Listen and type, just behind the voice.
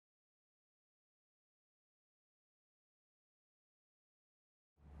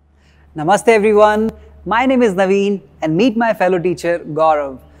Namaste everyone, my name is Naveen and meet my fellow teacher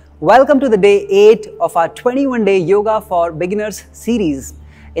Gaurav. Welcome to the day 8 of our 21-day Yoga for Beginners series.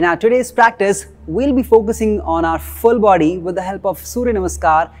 In our today's practice, we'll be focusing on our full body with the help of Surya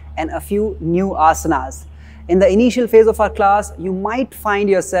Namaskar and a few new asanas. In the initial phase of our class, you might find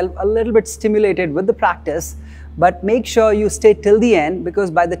yourself a little bit stimulated with the practice, but make sure you stay till the end because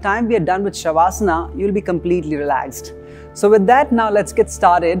by the time we are done with Shavasana, you'll be completely relaxed. So with that, now let's get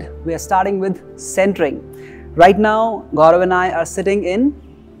started. We are starting with centering. Right now, Gaurav and I are sitting in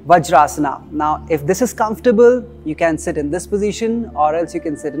Vajrasana. Now, if this is comfortable, you can sit in this position or else you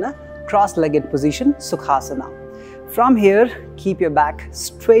can sit in a cross-legged position, Sukhasana. From here, keep your back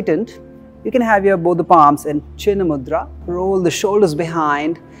straightened. You can have your both the palms in Chinna Mudra. Roll the shoulders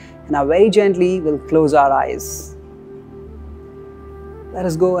behind and now very gently we'll close our eyes. Let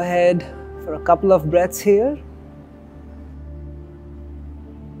us go ahead for a couple of breaths here.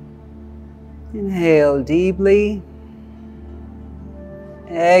 Inhale deeply,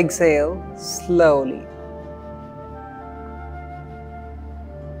 exhale slowly.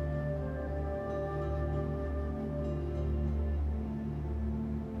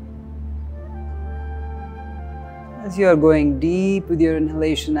 As you are going deep with your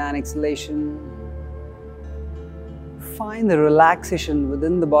inhalation and exhalation, find the relaxation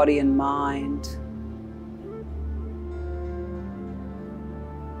within the body and mind.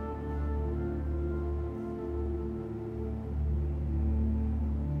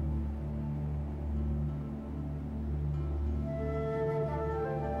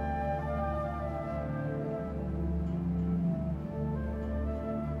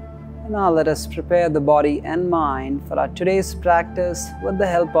 Now let us prepare the body and mind for our today's practice with the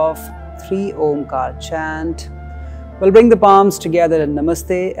help of 3 Omkar chant. We'll bring the palms together in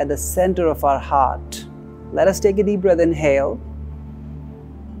Namaste at the center of our heart. Let us take a deep breath, inhale.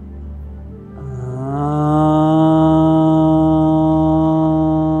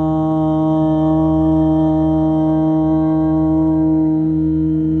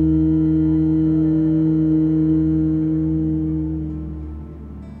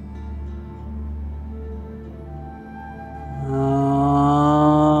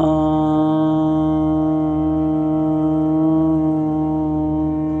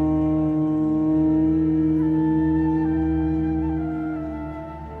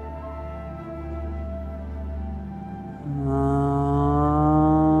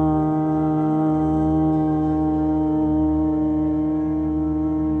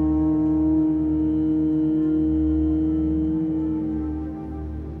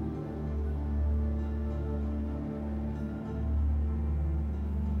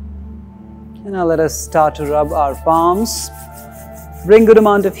 And now let us start to rub our palms. Bring good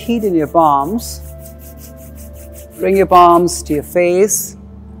amount of heat in your palms. Bring your palms to your face.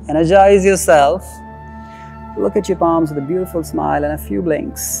 Energize yourself. Look at your palms with a beautiful smile and a few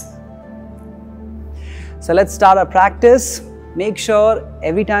blinks. So let's start our practice. Make sure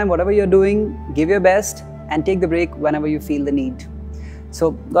every time, whatever you're doing, give your best and take the break whenever you feel the need.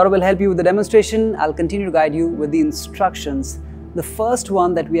 So Gaurav will help you with the demonstration. I'll continue to guide you with the instructions. The first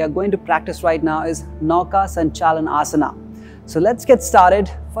one that we are going to practice right now is Nauka Sanchalanasana. So let's get started.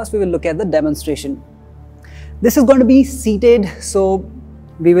 First we will look at the demonstration. This is going to be seated, so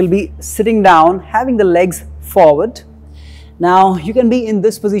we will be sitting down, having the legs forward. Now you can be in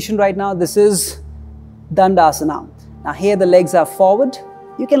this position right now. This is Dandasana. Now here the legs are forward.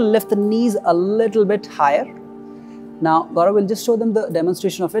 You can lift the knees a little bit higher. Now Gaurav will just show them the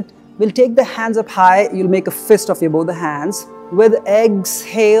demonstration of it. We'll take the hands up high. You'll make a fist of your both the hands. With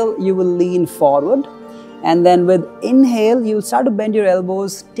exhale, you will lean forward. And then with inhale, you will start to bend your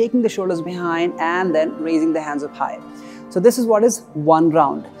elbows, taking the shoulders behind and then raising the hands up high. So this is what is one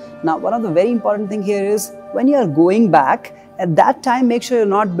round. Now, one of the very important thing here is when you are going back, at that time, make sure you're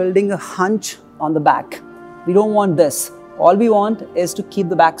not building a hunch on the back. We don't want this. All we want is to keep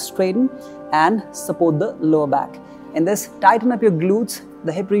the back straightened and support the lower back. In this, tighten up your glutes,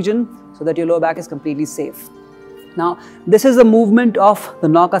 the hip region, so that your lower back is completely safe. Now, this is a movement of the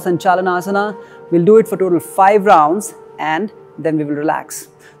Nauka Sanchalanasana. We'll do it for total 5 rounds and then we will relax.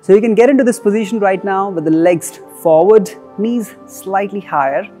 So you can get into this position right now with the legs forward, knees slightly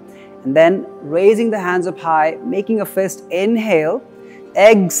higher, and then raising the hands up high, making a fist, inhale,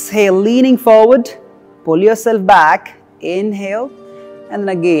 exhale, leaning forward, pull yourself back, inhale, and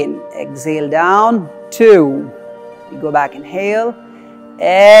then again, exhale down, 2, you go back, inhale,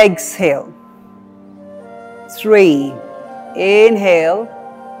 exhale, 3, inhale,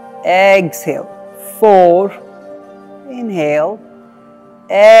 exhale, 4, inhale,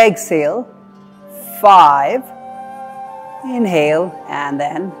 exhale, 5, inhale, and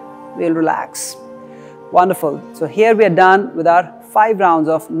then we'll relax. Wonderful. So here we are done with our 5 rounds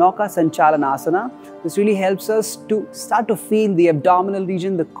of Nauka Sanchalanasana. This really helps us to start to feel the abdominal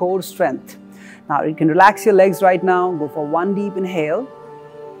region, the core strength. Now you can relax your legs right now. Go for 1 deep inhale.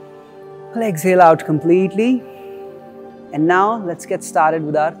 Exhale out completely. And now let's get started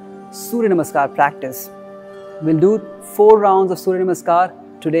with our Surya Namaskar practice. We'll do 4 rounds of Surya Namaskar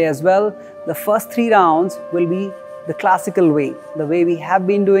today as well. The first 3 rounds will be the classical way, the way we have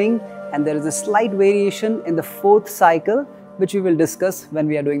been doing, and there is a slight variation in the 4th cycle which we will discuss when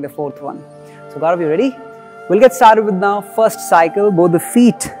we are doing the 4th one. So Gaurav, you ready? We'll get started with now first cycle, both the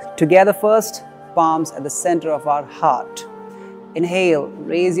feet together first, palms at the center of our heart. Inhale,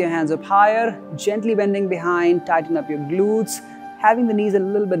 raise your hands up higher, gently bending behind, tighten up your glutes, having the knees a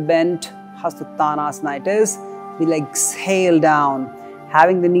little bit bent. Hasta Uttanasana it is. We'll exhale down,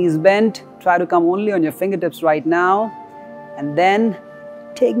 having the knees bent. Try to come only on your fingertips right now, and then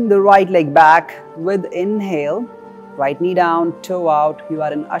taking the right leg back with inhale, right knee down, toe out. You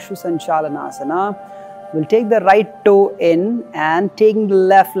are in Ardha Sanchalanasana. We'll take the right toe in and taking the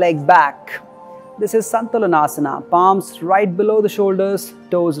left leg back. This is Sanchalanasana. Palms right below the shoulders,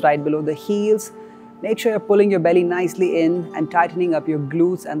 toes right below the heels. Make sure you're pulling your belly nicely in and tightening up your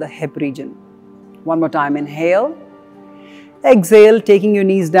glutes and the hip region. One more time, inhale. Exhale, taking your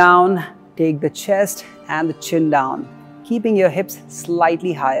knees down. Take the chest and the chin down, keeping your hips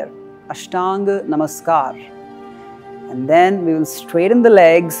slightly higher. Ardha Namaskar. And then we will straighten the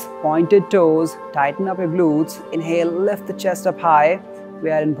legs, pointed toes, tighten up your glutes. Inhale, lift the chest up high.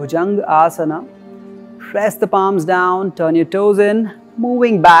 We are in Bhujangasana. Press the palms down, turn your toes in,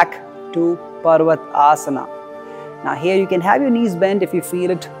 moving back to Purvottanasana. Now here you can have your knees bent if you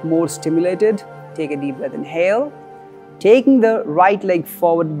feel it more stimulated. Take a deep breath, inhale. Taking the right leg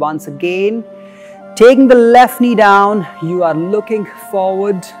forward once again. Taking the left knee down, you are looking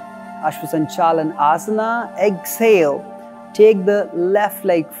forward. Ardha Sanchalanasana. Exhale. Take the left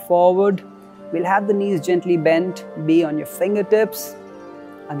leg forward. We'll have the knees gently bent, be on your fingertips.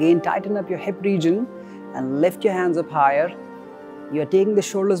 Again, tighten up your hip region and lift your hands up higher. You are taking the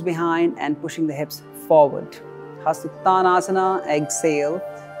shoulders behind and pushing the hips forward. Hasta Uttanasana. Exhale.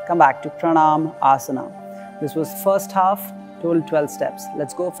 Come back to Pranam Asana. This was first half, total 12 steps.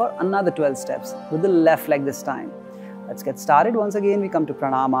 Let's go for another 12 steps with the left leg this time. Let's get started. Once again, we come to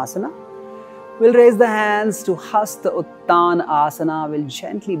Pranam-asana. We'll raise the hands to Hasta Uttanasana. We'll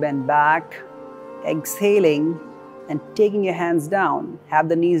gently bend back, exhaling and taking your hands down. Have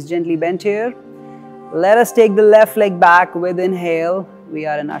the knees gently bent here. Let us take the left leg back with inhale. We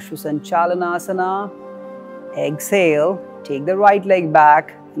are in Ardha Sanchalanasana. Exhale, take the right leg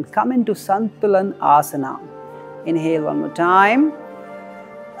back and come into Sanchalanasana. Inhale one more time.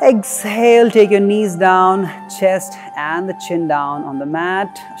 Exhale, take your knees down, chest and the chin down on the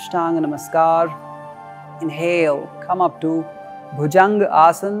mat. Ashtanga Namaskar. Inhale, come up to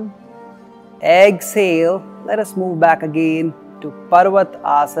Bhujangasana. Exhale, let us move back again to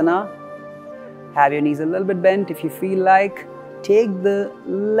Purvottanasana. Have your knees a little bit bent if you feel like. Take the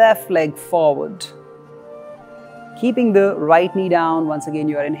left leg forward. Keeping the right knee down. Once again,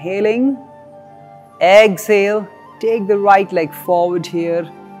 you are inhaling. Exhale, take the right leg forward here.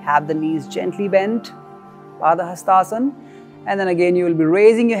 Have the knees gently bent. Baddha Hastasana. And then again, you will be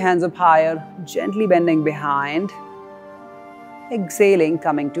raising your hands up higher, gently bending behind. Exhaling,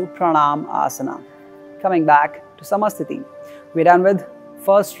 coming to Pranam Asana. Coming back to Samasthiti. We're done with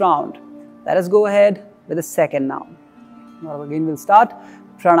first round. Let us go ahead with the second now. Now again, we'll start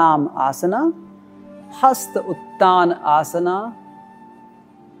Pranam Asana. Hasta Uttanasana.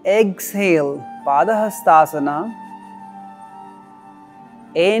 Exhale, Baddha Hastasana.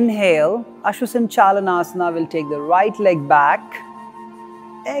 Inhale, Ardha Sanchalanasana. We'll take the right leg back.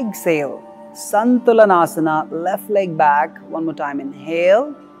 Exhale, Sanchalanasana, left leg back. One more time,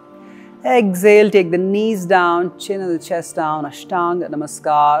 inhale. Exhale, take the knees down, chin and the chest down, Ashtanga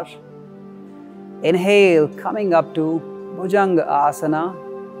Namaskar. Inhale, coming up to Bhujangasana.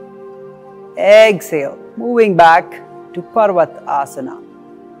 Exhale, moving back to Purvottanasana.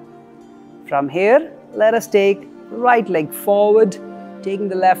 From here, let us take right leg forward, taking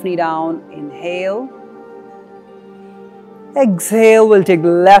the left knee down. Inhale. Exhale, we'll take the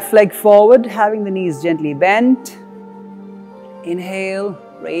left leg forward, having the knees gently bent. Inhale,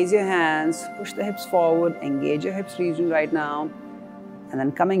 raise your hands, push the hips forward, engage your hips region right now. And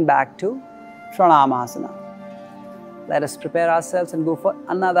then coming back to Pranamasana. Let us prepare ourselves and go for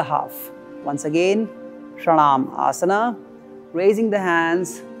another half. Once again, Pranam Asana, raising the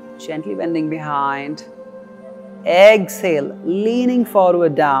hands, gently bending behind. Exhale, leaning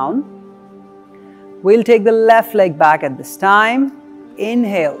forward down. We'll take the left leg back at this time.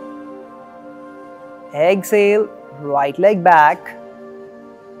 Inhale, Exhale, right leg back.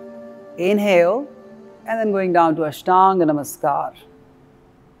 Inhale, and then going down to Ashtanga Namaskar.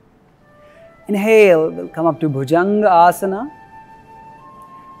 Inhale, we'll come up to Bhujangasana.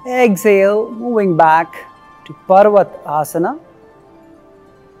 Exhale, moving back to Purvottanasana.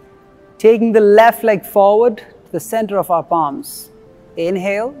 Taking the left leg forward to the center of our palms.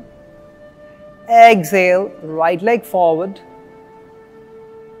 Inhale. Exhale, right leg forward.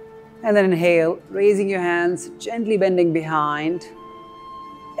 And then inhale, raising your hands, gently bending behind.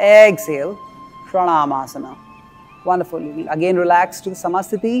 Exhale, Pranamasana. Wonderful. We'll again relax to the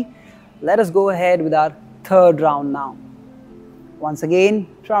Samasthiti. Let us go ahead with our third round now. Once again,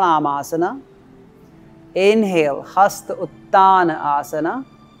 Pranamasana. Inhale, Hasta Uttana Asana.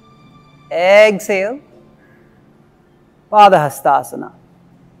 Exhale, Pawanmuktasana.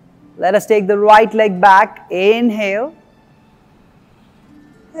 Let us take the right leg back. Inhale.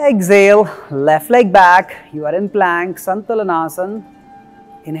 Exhale, left leg back. You are in plank, Sanchalanasana.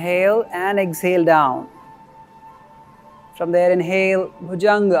 Inhale and exhale down. From there, inhale,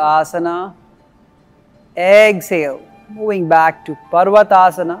 Bhujangasana. Exhale, moving back to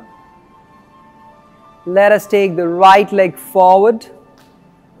Purvottanasana. Let us take the right leg forward.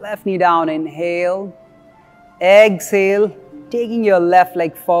 Left knee down, inhale. Exhale, taking your left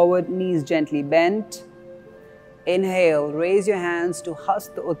leg forward, knees gently bent. Inhale, raise your hands to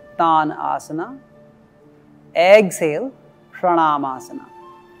Hasta Uttana Asana. Exhale, Pranamasana.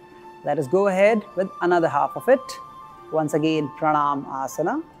 Let us go ahead with another half of it. Once again, Pranam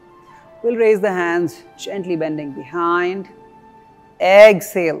Asana. We'll raise the hands, gently bending behind.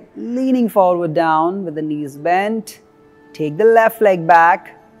 Exhale, leaning forward down with the knees bent. Take the left leg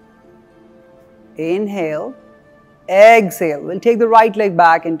back. Inhale. Exhale. We'll take the right leg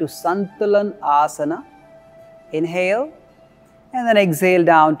back into Sanchalanasana. Inhale. And then exhale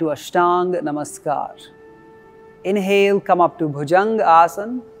down to Ashtanga Namaskar. Inhale, come up to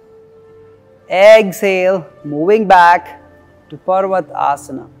Bhujangasana. Exhale, moving back to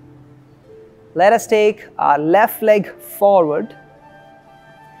Purvottanasana. Let us take our left leg forward.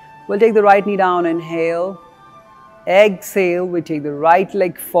 We'll take the right knee down, inhale. Exhale, we take the right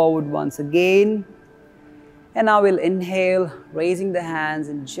leg forward once again. And now we'll inhale, raising the hands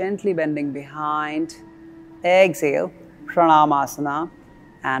and gently bending behind. Exhale, Pranamasana,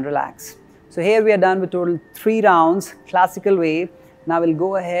 and relax. So here we are done with total 3 rounds, classical way. Now we'll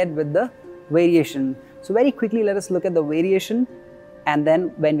go ahead with the variation. So very quickly, let us look at the variation, and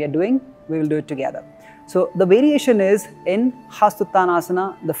then when we are doing, we will do it together. So the variation is in Hasta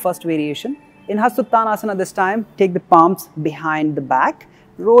Uttanasana, the first variation. In Hasta Uttanasana this time, take the palms behind the back,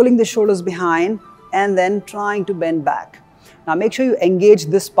 rolling the shoulders behind, and then trying to bend back. Now make sure you engage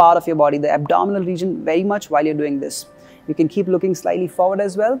this part of your body, the abdominal region, very much while you're doing this. You can keep looking slightly forward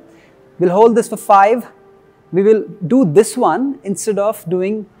as well. We'll hold this for 5. We will do this one instead of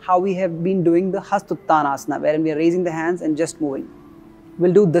doing how we have been doing the Hasta Uttanasana, wherein we are raising the hands and just moving.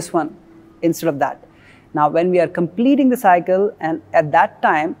 We'll do this one instead of that. Now when we are completing the cycle, and at that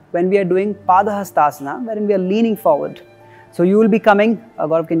time when we are doing Padahastasana, wherein we are leaning forward. So you will be coming,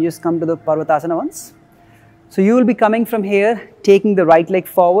 Gaurav, can you just come to the Purvottanasana once? So you will be coming from here, taking the right leg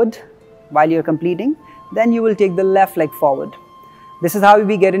forward while you are completing. Then you will take the left leg forward. This is how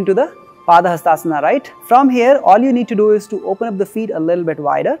we get into the Padahastasana, right? From here, all you need to do is to open up the feet a little bit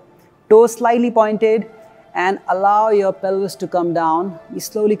wider, toes slightly pointed, and allow your pelvis to come down. We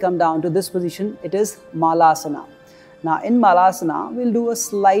slowly come down to this position. It is Malasana. Now in Malasana, we'll do a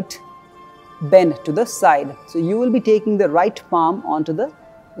slight bend to the side. So you will be taking the right palm onto the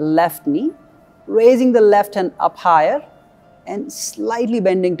left knee, raising the left hand up higher, and slightly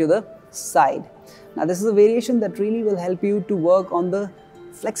bending to the side. Now this is a variation that really will help you to work on the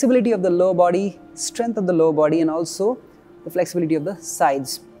flexibility of the lower body, strength of the lower body, and also the flexibility of the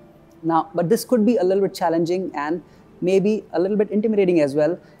sides. Now, but this could be a little bit challenging and maybe a little bit intimidating as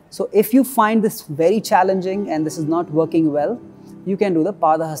well. So if you find this very challenging and this is not working well, you can do the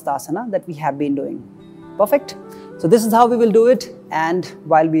Padahastasana that we have been doing. Perfect. So this is how we will do it, and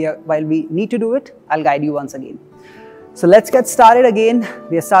while we need to do it, I'll guide you once again. So let's get started again.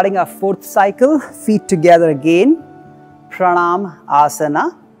 We are starting our 4th cycle. Feet together again. Pranam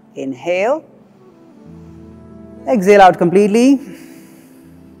Asana. Inhale. Exhale out completely.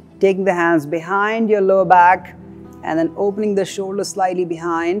 Taking the hands behind your lower back and then opening the shoulders slightly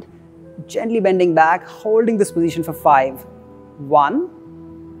behind. Gently bending back, holding this position for 5. 1.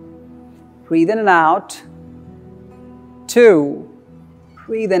 Breathe in and out. 2.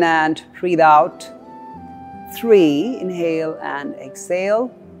 Breathe in and breathe out. 3. Inhale and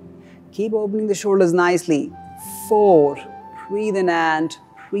exhale. Keep opening the shoulders nicely. 4. Breathe in and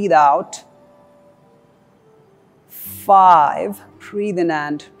breathe out. 5, breathe in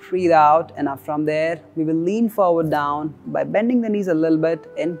and breathe out. And now from there, we will lean forward down by bending the knees a little bit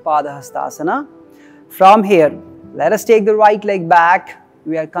in Pristhasana. From here, let us take the right leg back.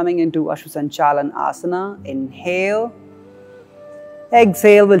 We are coming into Ardha Sanchalanasana. Inhale.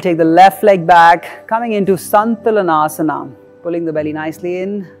 Exhale, we'll take the left leg back, coming into Sanchalanasana. Pulling the belly nicely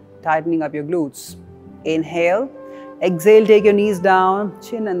in, tightening up your glutes. Inhale. Exhale, take your knees down,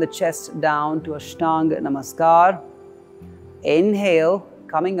 chin and the chest down to Ashtanga Namaskar. Inhale,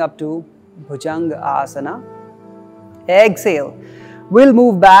 coming up to Bhujangasana. Exhale, we'll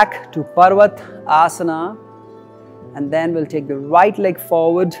move back to Purvottanasana, and then we'll take the right leg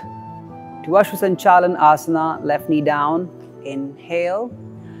forward to Ardha Sanchalanasana, left knee down. Inhale.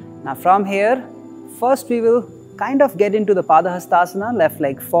 Now from here, first we will kind of get into the Padahastasana, left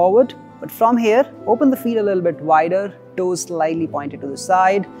leg forward. But from here, open the feet a little bit wider, toes slightly pointed to the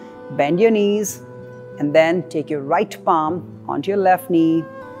side, bend your knees, and then take your right palm onto your left knee,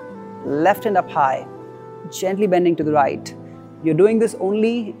 left hand up high, gently bending to the right. You're doing this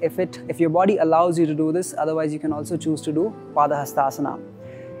only if your body allows you to do this, otherwise you can also choose to do Padahastasana.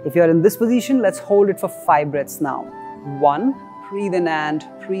 If you're in this position, let's hold it for 5 breaths now. 1, breathe in and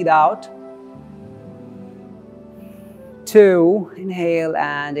breathe out. 2, inhale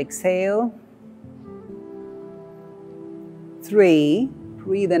and exhale. 3,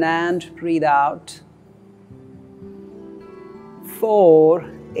 breathe in and breathe out. 4,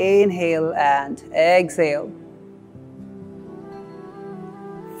 inhale and exhale.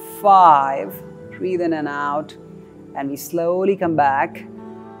 5, breathe in and out. And we slowly come back.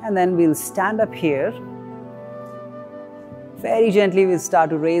 And then we'll stand up here. Very gently, we'll start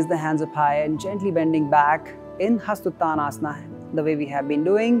to raise the hands up high and gently bending back in Hasta Uttanasana, the way we have been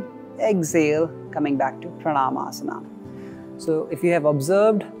doing. Exhale, coming back to Pranamasana. So if you have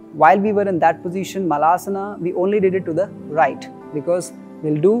observed, while we were in that position, Malasana, we only did it to the right because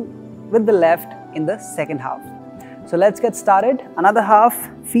we'll do with the left in the second half. So let's get started. Another half,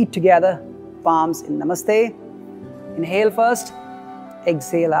 feet together, palms in Namaste. Inhale first,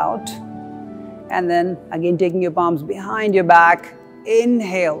 exhale out. And then again taking your palms behind your back.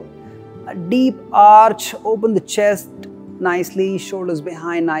 Inhale. A deep arch, open the chest nicely, shoulders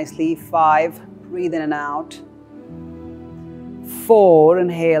behind nicely. 5, breathe in and out. 4,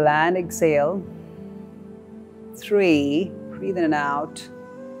 inhale and exhale. 3, breathe in and out.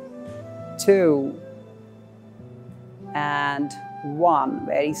 2, and 1.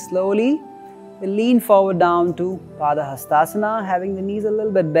 Very slowly, we'll lean forward down to Padahastasana, having the knees a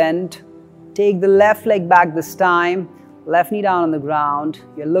little bit bent. Take the left leg back this time. Left knee down on the ground.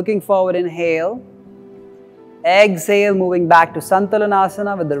 You're looking forward, inhale. Exhale, moving back to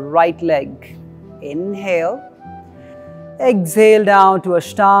Sanchalanasana with the right leg. Inhale. Exhale down to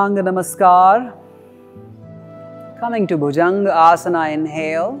Ashtanga Namaskar. Coming to Bhujangasana,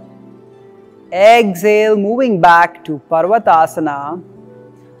 inhale. Exhale, moving back to Purvottanasana.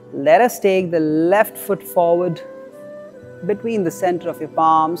 Let us take the left foot forward between the center of your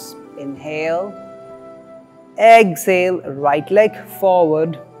palms. Inhale. Exhale, right leg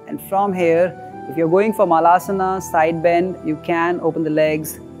forward, and from here, if you're going for Malasana, side bend, you can open the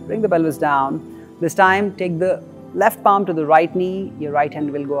legs, bring the pelvis down. This time, take the left palm to the right knee, your right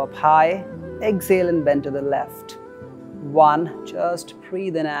hand will go up high. Exhale and bend to the left. 1, just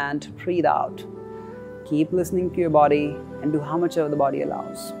breathe in and breathe out. Keep listening to your body and do how much ever the body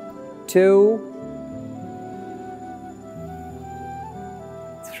allows. 2,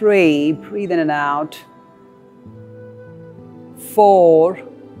 3, breathe in and out. 4,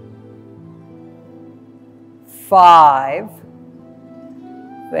 5.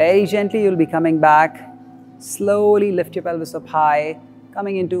 Very gently you'll be coming back. Slowly lift your pelvis up high,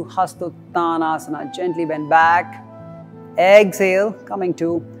 coming into Hasta Uttanasana. Gently bend back. Exhale, coming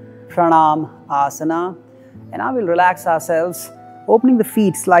to Pranamasana. And now we'll relax ourselves, opening the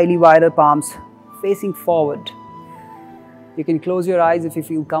feet slightly wider, palms facing forward. You can close your eyes if you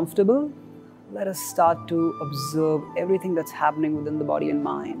feel comfortable. Let us start to observe everything that's happening within the body and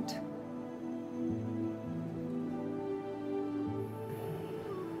mind.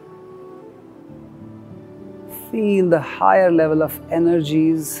 Feel the higher level of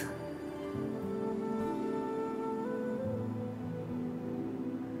energies.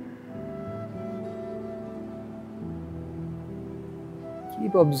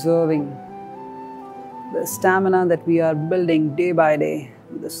 Keep observing the stamina that we are building day by day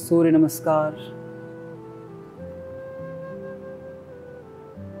with the Surya Namaskar.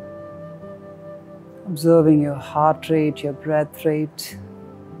 Observing your heart rate, your breath rate.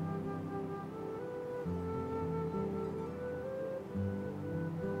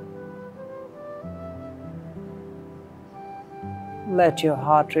 let your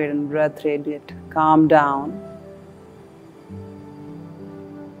heart rate and breath rate get calm down.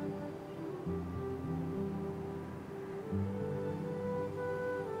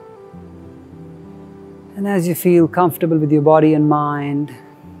 And as you feel comfortable with your body and mind,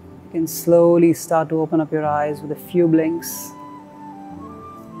 you can slowly start to open up your eyes with a few blinks.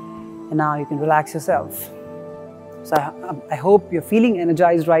 And now you can relax yourself. So I hope you're feeling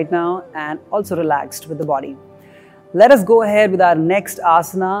energized right now and also relaxed with the body. Let us go ahead with our next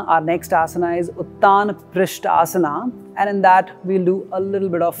asana. Our next asana is Uttana Pristhasana, and in that we'll do a little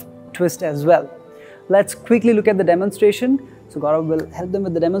bit of twist as well. Let's quickly look at the demonstration. So Gaurav will help them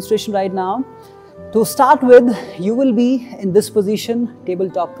with the demonstration right now. To start with, you will be in this position,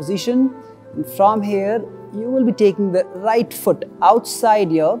 tabletop position, and from here you will be taking the right foot outside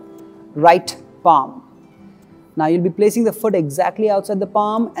your right palm. Now you'll be placing the foot exactly outside the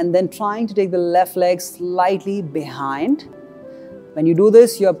palm and then trying to take the left leg slightly behind. When you do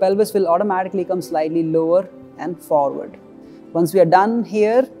this, your pelvis will automatically come slightly lower and forward. Once we are done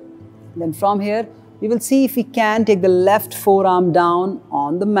here, then from here, we will see if we can take the left forearm down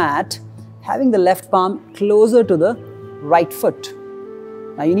on the mat, having the left palm closer to the right foot.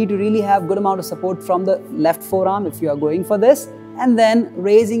 Now you need to really have good amount of support from the left forearm if you are going for this, and then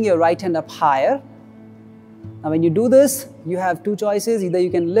raising your right hand up higher. Now when you do this, you have two choices. Either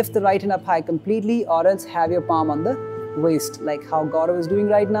you can lift the right hand up high completely, or else have your palm on the waist like how Gaurav is doing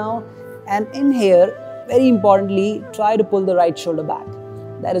right now. And in here, very importantly, try to pull the right shoulder back.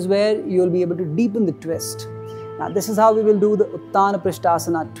 That is where you will be able to deepen the twist. Now this is how we will do the Uttana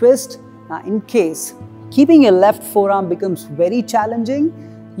Pristhasana twist. Now in case keeping your left forearm becomes very challenging,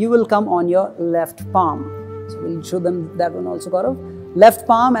 you will come on your left palm. So we'll show them that one also, Gaurav. Left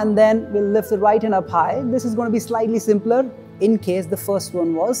palm, and then we'll lift the right hand up high. This is going to be slightly simpler in case the first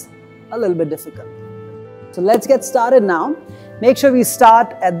one was a little bit difficult. So let's get started now. Make sure we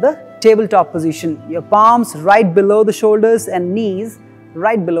start at the tabletop position. Your palms right below the shoulders and knees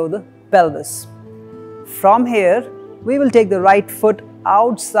right below the pelvis. From here, we will take the right foot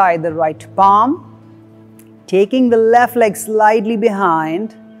outside the right palm, taking the left leg slightly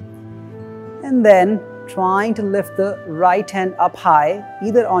behind, and then trying to lift the right hand up high,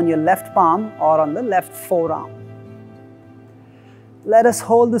 either on your left palm or on the left forearm. Let us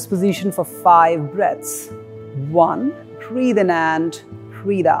hold this position for 5 breaths. 1, breathe in and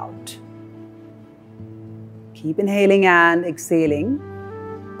breathe out. Keep inhaling and exhaling.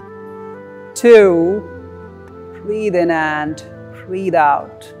 2, breathe in and breathe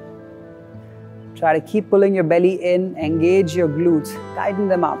out. Try to keep pulling your belly in, engage your glutes, tighten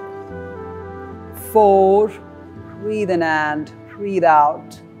them up. 4, breathe in and breathe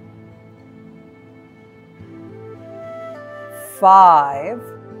out. 5,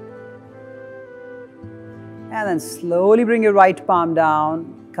 and then slowly bring your right palm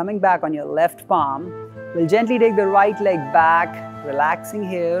down, coming back on your left palm. We'll gently take the right leg back, relaxing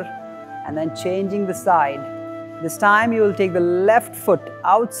here, and then changing the side. This time you will take the left foot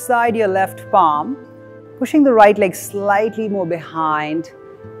outside your left palm, pushing the right leg slightly more behind,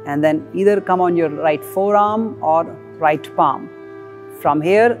 and then either come on your right forearm or right palm. From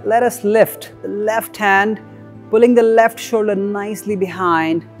here, let us lift the left hand, pulling the left shoulder nicely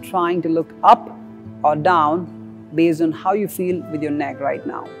behind, trying to look up or down based on how you feel with your neck right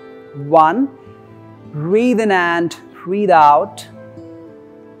now. 1, breathe in and breathe out.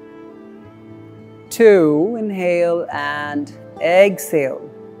 2, inhale and exhale.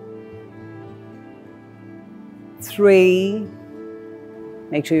 3,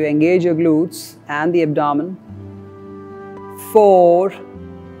 make sure you engage your glutes and the abdomen. 4,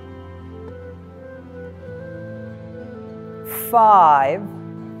 5,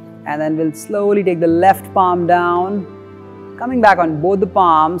 and then we'll slowly take the left palm down, coming back on both the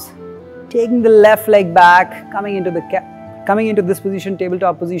palms, taking the left leg back, coming into this position,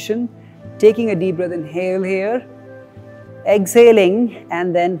 tabletop position, taking a deep breath, inhale here, exhaling,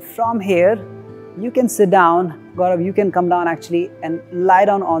 and then from here, you can sit down. Gaurav, you can come down actually and lie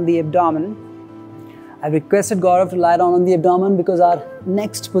down on the abdomen. I requested Gaurav to lie down on the abdomen because our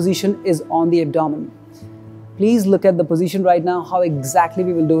next position is on the abdomen. Please look at the position right now, how exactly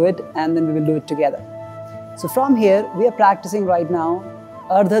we will do it, and then we will do it together. So from here, we are practicing right now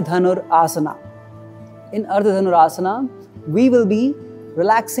Ardha Dhanurasana. In Ardha Dhanurasana, we will be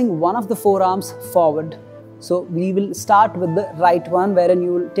relaxing one of the forearms forward. So we will start with the right one, wherein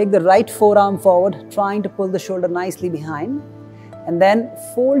you will take the right forearm forward, trying to pull the shoulder nicely behind, and then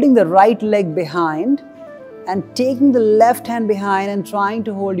folding the right leg behind and taking the left hand behind and trying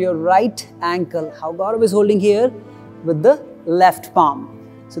to hold your right ankle, how Gaurav is holding here, with the left palm.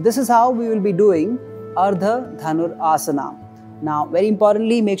 So this is how we will be doing Ardha Dhanurasana. Now, very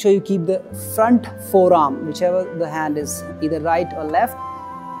importantly, make sure you keep the front forearm, whichever the hand is, either right or left.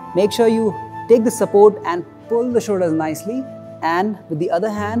 Make sure you take the support and pull the shoulders nicely, and with the other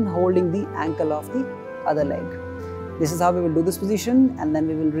hand holding the ankle of the other leg. This is how we will do this position, and then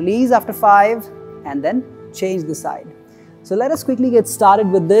we will release after 5 and then change the side. So let us quickly get started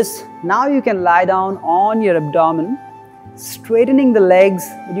with this. Now you can lie down on your abdomen, straightening the legs,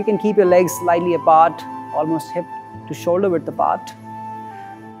 but you can keep your legs slightly apart, almost hip to shoulder width apart.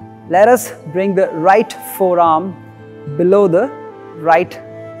 Let us bring the right forearm below the right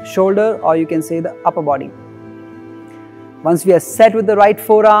shoulder, or you can say the upper body. Once we are set with the right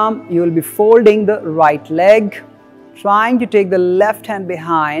forearm, you will be folding the right leg, trying to take the left hand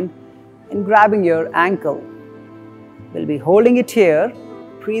behind and grabbing your ankle. We'll be holding it here,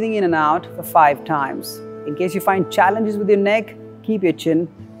 breathing in and out for 5 times. In case you find challenges with your neck, keep your chin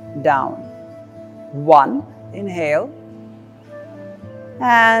down. 1, inhale,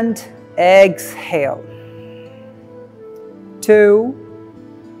 and exhale. 2,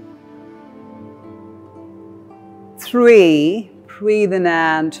 3, breathe in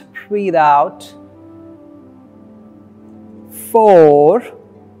and breathe out. 4,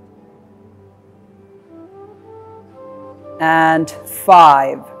 and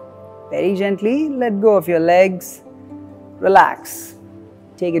 5. Very gently let go of your legs, relax.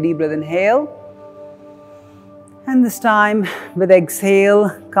 Take a deep breath, inhale, and this time with exhale,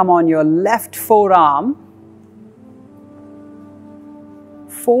 come on your left forearm,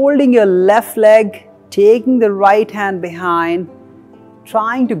 folding your left leg, taking the right hand behind,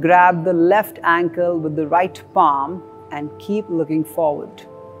 trying to grab the left ankle with the right palm and keep looking forward.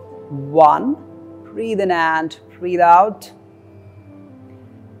 1, breathe in and breathe out.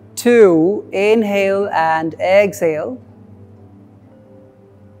 2, inhale and exhale.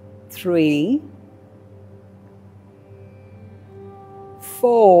 3,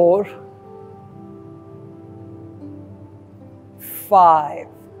 4, 5.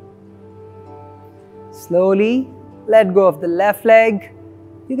 Slowly let go of the left leg.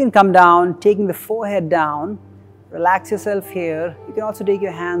 You can come down, taking the forehead down. Relax yourself here. You can also take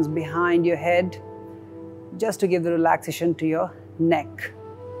your hands behind your head just to give the relaxation to your neck.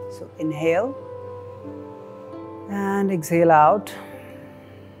 So inhale and exhale out.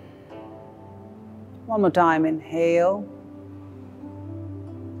 One more time, inhale,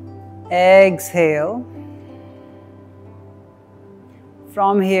 exhale.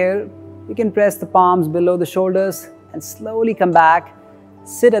 From here, you can press the palms below the shoulders and slowly come back.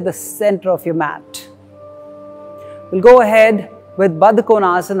 Sit at the center of your mat. We'll go ahead with Baddha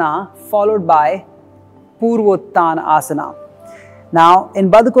Konasana followed by Purvottanasana. Now, in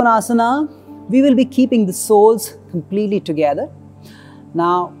Baddha Konasana, we will be keeping the soles completely together.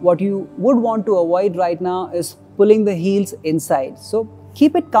 Now, what you would want to avoid right now is pulling the heels inside. So,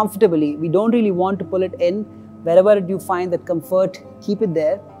 keep it comfortably. We don't really want to pull it in. Wherever you find that comfort, keep it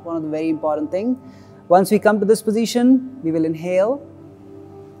there. One of the very important things. Once we come to this position, we will inhale.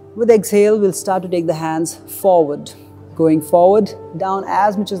 With exhale, we'll start to take the hands forward. Going forward, down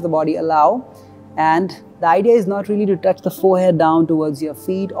as much as the body allow. And the idea is not really to touch the forehead down towards your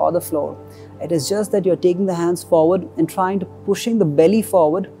feet or the floor. It is just that you're taking the hands forward and trying to pushing the belly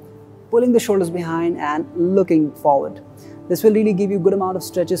forward, pulling the shoulders behind and looking forward. This will really give you a good amount of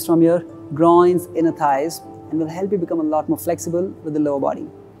stretches from your groins, inner thighs, and will help you become a lot more flexible with the lower body.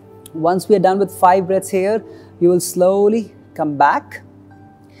 Once we are done with 5 breaths here, you will slowly come back.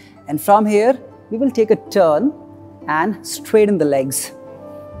 And from here, we will take a turn and straighten the legs.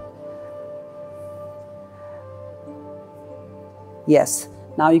 Yes.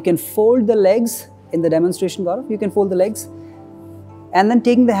 Now you can fold the legs in the demonstration, Gaurav. You can fold the legs. And then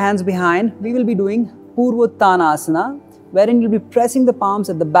taking the hands behind, we will be doing Purvottanasana, wherein you'll be pressing the palms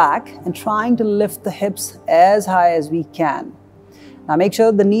at the back and trying to lift the hips as high as we can. Now make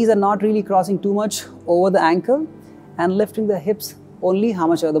sure the knees are not really crossing too much over the ankle and lifting the hips only how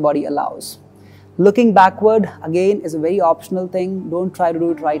much the body allows. Looking backward again is a very optional thing. Don't try to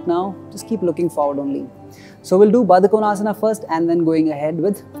do it right now. Just keep looking forward only. So we'll do Baddha Konasana first and then going ahead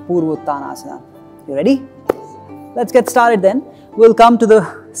with Purvottanasana. You ready? Let's get started then. We'll come to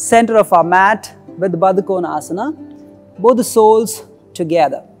the center of our mat with Baddha Konasana. Both the soles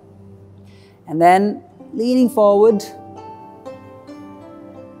together. And then leaning forward,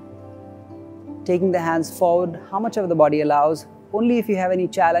 taking the hands forward, how much of the body allows. Only if you have any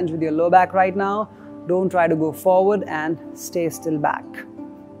challenge with your low back right now, don't try to go forward and stay still back.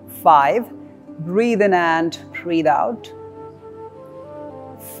 5, breathe in and breathe out.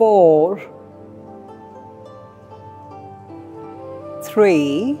 4,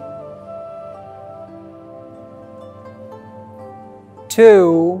 3,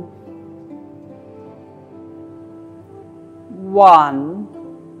 2, 1.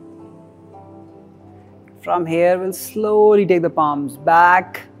 From here, we'll slowly take the palms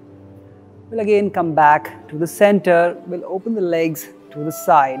back. We'll again come back to the center. We'll open the legs to the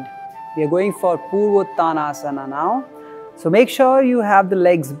side. We are going for Purvottanasana now. So make sure you have the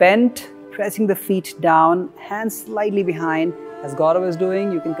legs bent, pressing the feet down, hands slightly behind. As Gaurav is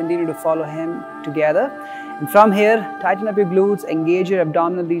doing, you can continue to follow him together. And from here, tighten up your glutes, engage your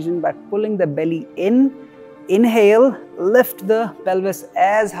abdominal region by pulling the belly in. Inhale, lift the pelvis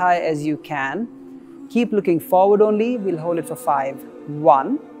as high as you can. Keep looking forward only. We'll hold it for 5.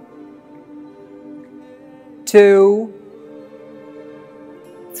 1, 2,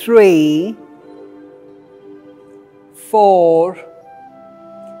 3, 4,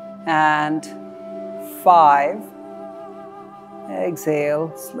 and 5.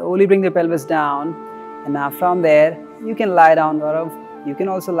 Exhale, slowly bring the pelvis down. And now from there, you can lie down, Gaurav. You can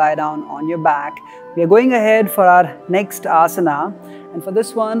also lie down on your back. We are going ahead for our next asana. And for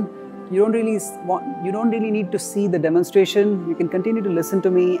this one, you don't really need to see the demonstration. You can continue to listen to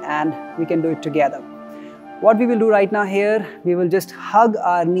me and we can do it together. What we will do right now here, we will just hug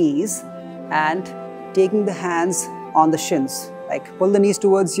our knees and taking the hands on the shins. Like pull the knees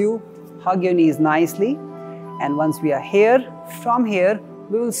towards you, hug your knees nicely. And once we are here, from here,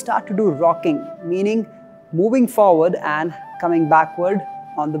 we will start to do rocking, meaning moving forward and coming backward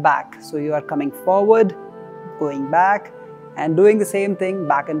on the back. So you are coming forward, going back, and doing the same thing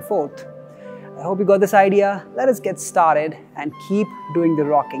back and forth. I hope you got this idea. Let us get started and keep doing the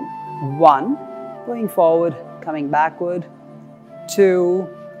rocking. 1, going forward, coming backward. 2,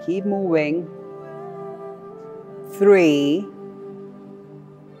 keep moving. 3,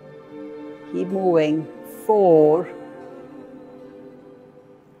 keep moving. 4,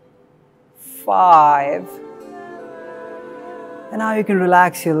 5, and now you can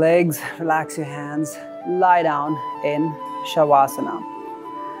relax your legs, relax your hands, lie down in Shavasana.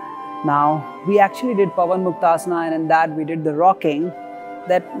 Now, we actually did Pawanmuktasana, and in that we did the rocking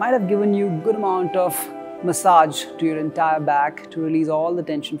that might have given you a good amount of massage to your entire back to release all the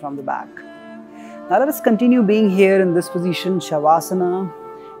tension from the back. Now let us continue being here in this position, Shavasana,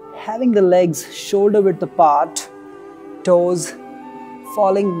 having the legs shoulder width apart, toes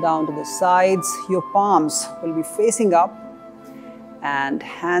falling down to the sides. Your palms will be facing up and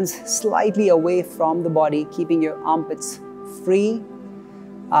hands slightly away from the body, keeping your armpits free,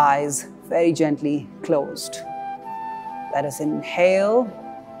 eyes very gently closed. Let us inhale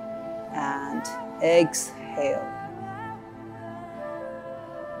and exhale.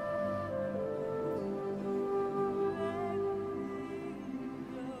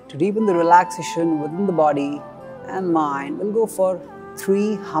 To deepen the relaxation within the body and mind, we'll go for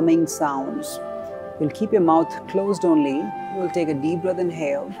 3 humming sounds. You'll keep your mouth closed only. You'll take a deep breath,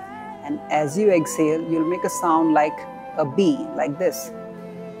 inhale, and as you exhale, you'll make a sound like a bee, like this.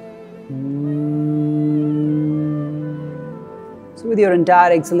 So with your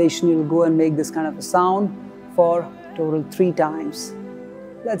entire exhalation, you'll go and make this kind of a sound for total 3 times.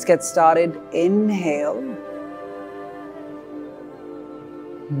 Let's get started. Inhale.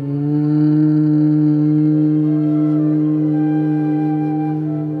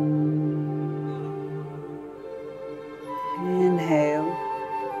 Inhale.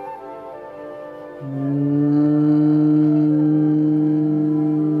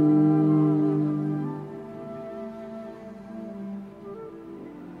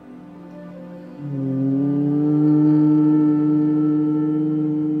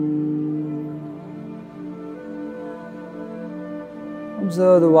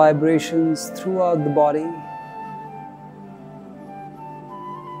 Observe the vibrations throughout the body.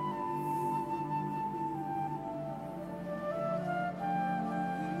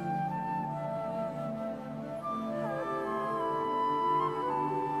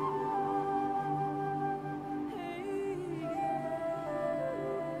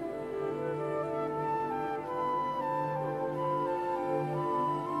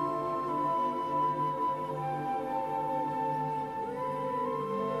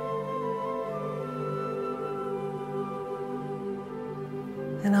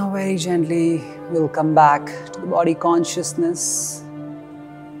 And now very gently, we'll come back to the body consciousness.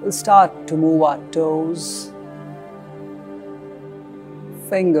 We'll start to move our toes,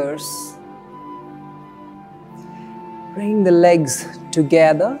 fingers. Bring the legs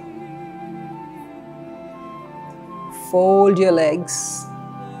together. Fold your legs.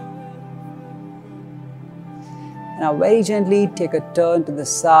 Now very gently take a turn to the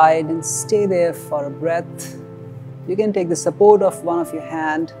side and stay there for a breath. You can take the support of one of your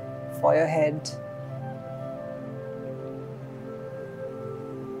hand for your head.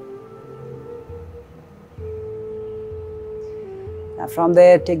 Now from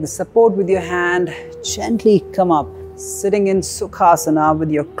there, take the support with your hand, gently come up, sitting in Sukhasana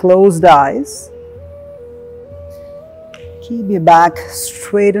with your closed eyes. Keep your back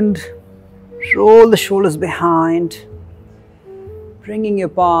straightened, roll the shoulders behind, bringing your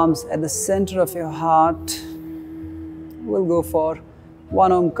palms at the center of your heart. We'll go for 1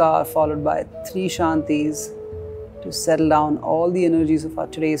 Omkar followed by 3 Shantis to settle down all the energies of our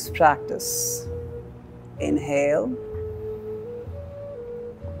today's practice. Inhale.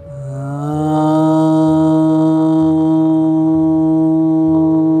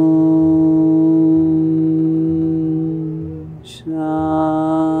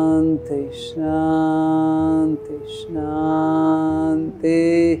 Shanti, Shanti, Shanti.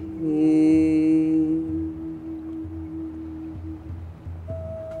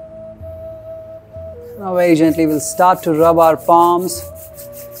 Now very gently we'll start to rub our palms,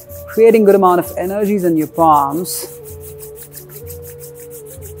 creating a good amount of energies in your palms.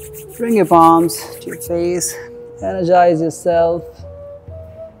 Bring your palms to your face, energize yourself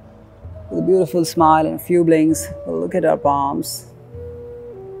with a beautiful smile and a few blinks. We'll look at our palms.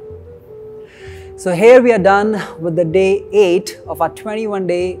 So here we are done with the day 8 of our 21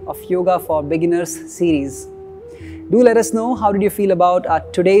 day of Yoga for Beginners series. Do let us know how did you feel about our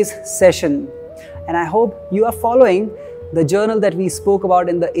today's session. And I hope you are following the journal that we spoke about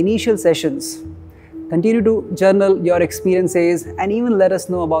in the initial sessions. Continue to journal your experiences and even let us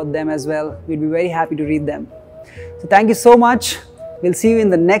know about them as well. We'd be very happy to read them. So thank you so much. We'll see you in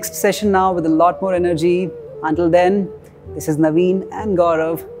the next session now with a lot more energy. Until then, this is Naveen and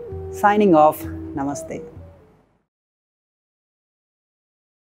Gaurav signing off. Namaste.